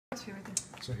two right there.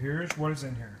 So here's what is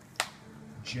in here.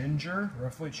 Ginger,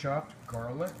 roughly chopped,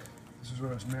 garlic. This is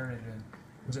what it was marinated in.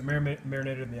 Was it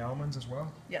marinated in the almonds as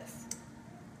well? Yes.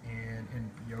 And in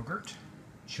yogurt,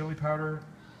 chili powder,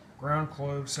 ground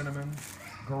clove, cinnamon,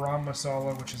 garam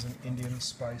masala, which is an Indian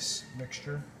spice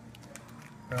mixture.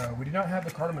 We did not have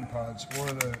the cardamom pods or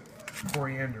the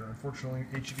coriander. Unfortunately,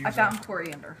 each of you. I found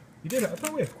coriander. You did? I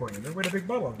thought we had coriander. We had a big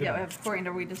bottle of it. Yeah, we have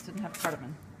coriander. We just didn't have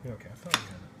cardamom. Yeah, okay, I thought we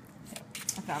had it.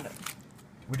 Yeah, I found it.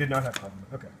 We did not have cardamom.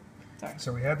 Okay. Sorry.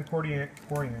 So we had the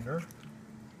coriander.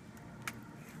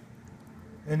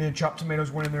 And then chopped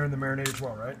tomatoes went in there in the marinade as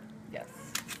well, right? Yes.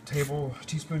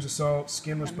 Teaspoons of salt,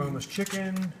 skinless, boneless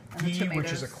chicken, ghee,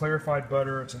 which is a clarified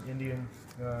butter. It's an Indian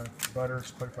butter.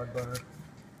 It's clarified butter.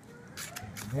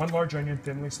 1 large onion,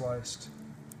 thinly sliced.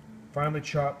 Finely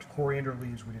chopped coriander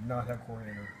leaves. We did not have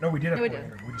coriander. No, we did have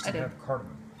coriander. We just didn't have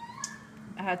cardamom.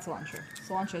 I had cilantro.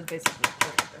 Cilantro is basically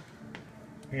coriander.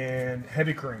 And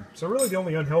heavy cream. So really the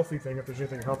only unhealthy thing, if there's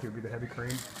anything healthy, would be the heavy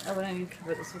cream. Oh, but I need to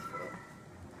cover this with foil.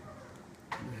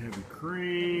 Heavy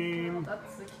cream. Well,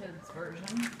 that's the kids' version. I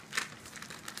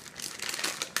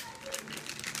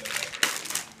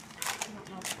don't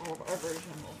know if all of our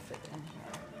version will fit in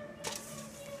here.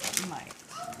 That might.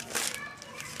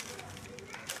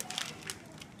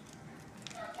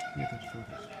 Yeah, that's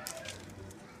focused.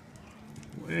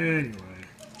 Well, anyway.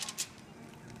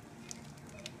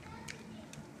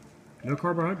 No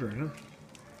carbohydrate, huh?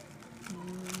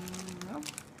 No.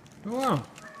 Oh, wow.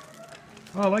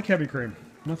 Oh, I like heavy cream.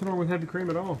 Nothing wrong with heavy cream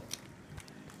at all.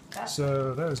 Fat.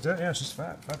 So that is yeah, it's just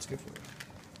fat. Fat's good for you.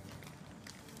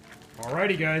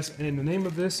 Alrighty, guys, and the name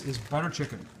of this is butter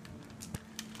chicken.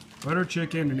 Butter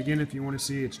chicken, and again, if you want to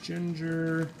see, it's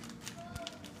ginger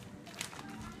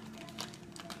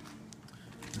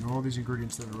and all these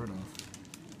ingredients that are right off.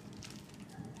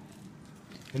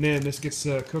 And then this gets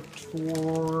cooked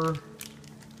for.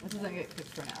 It doesn't get cooked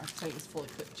for an hour because I use fully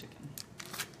cooked chicken.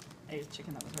 I use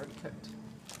chicken that was already cooked.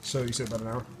 So you said about an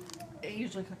hour? It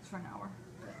usually cooks for an hour.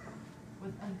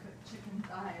 With uncooked chicken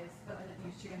thighs, but I didn't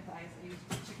use chicken thighs. I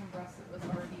used chicken breast that was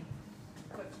already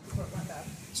cooked before it went bad.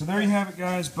 So there you have it,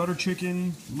 guys. Butter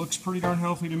chicken looks pretty darn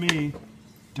healthy to me.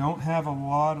 Don't have a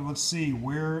lot of, let's see,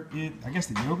 where it, I guess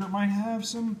the yogurt might have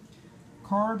some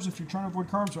carbs if you're trying to avoid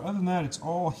carbs, but other than that, it's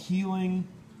all healing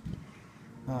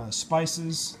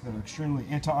spices that are extremely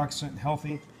antioxidant and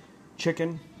healthy.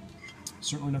 Chicken,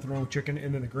 certainly nothing wrong with chicken.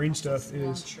 And then the green stuff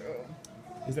is,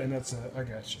 and that's, I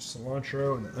got just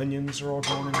cilantro, and the onions are all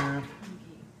going in there.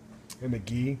 And the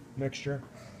ghee mixture,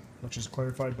 which is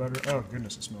clarified butter. Oh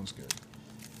goodness, it smells good.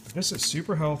 But this is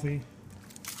super healthy.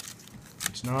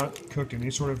 It's not cooked in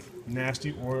any sort of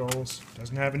nasty oils.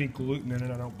 Doesn't have any gluten in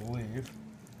it, I don't believe.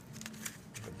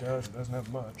 If it does, it doesn't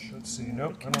have much. Let's see.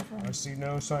 Nope, I see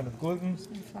no sign of gluten.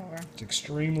 It's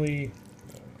extremely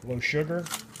low sugar,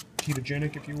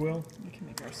 ketogenic, if you will. You can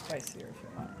make ours spicier if you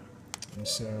want. And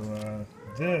so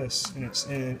this,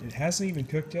 and it hasn't even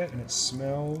cooked yet, and it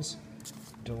smells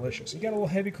delicious. You got a little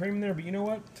heavy cream in there, but you know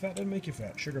what? Fat doesn't make you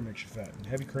fat. Sugar makes you fat. And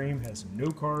heavy cream has no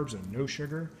carbs and no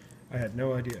sugar. I had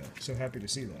no idea. So happy to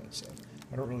see that. So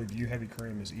I don't really view heavy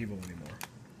cream as evil anymore.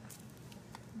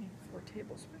 Maybe 4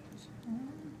 tablespoons.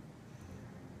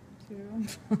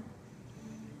 2.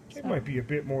 It might be a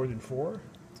bit more than 4.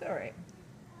 It's all right.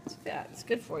 It's fat. It's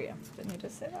good for you. Didn't you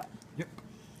just say that? Yep.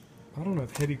 I don't know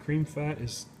if heavy cream fat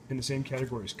is in the same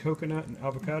category as coconut and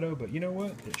avocado, but you know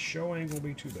what? It show ain't gonna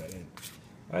be too bad. And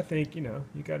I think, you know,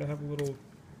 you gotta have a little,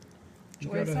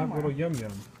 yum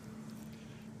yum.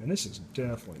 And this is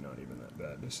definitely not even that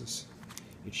bad. It's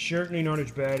certainly not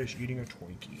as bad as eating a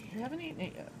Twinkie. We haven't eaten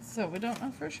it yet, so we don't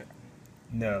know for sure.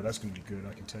 No, that's gonna be good.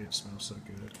 I can tell you it smells so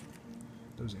good.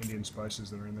 Those Indian spices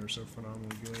that are in there are so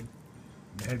phenomenally good. And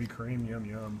the heavy cream, yum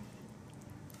yum.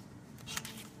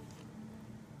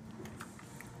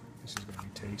 This is gonna be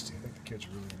tasty. I think the kids are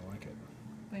really gonna like it.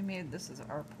 We made this as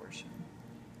our portion.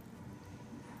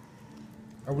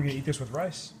 Are we gonna eat this with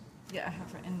rice? Yeah, I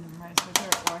have Indian rice right there,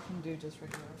 or I can do just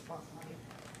regular basmati.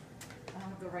 I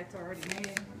have the rice already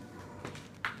made.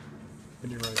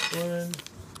 Indian rice blend.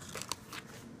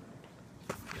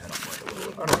 Yeah, I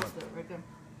don't like it. Right there.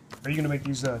 Are you gonna make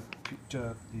these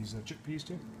chickpeas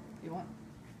too? You want?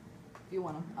 You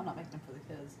want them? I'm not making them for the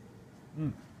kids. Oh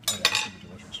yeah, that's gonna be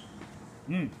delicious.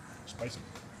 Spicy.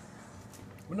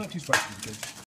 Well, not too spicy for the kids.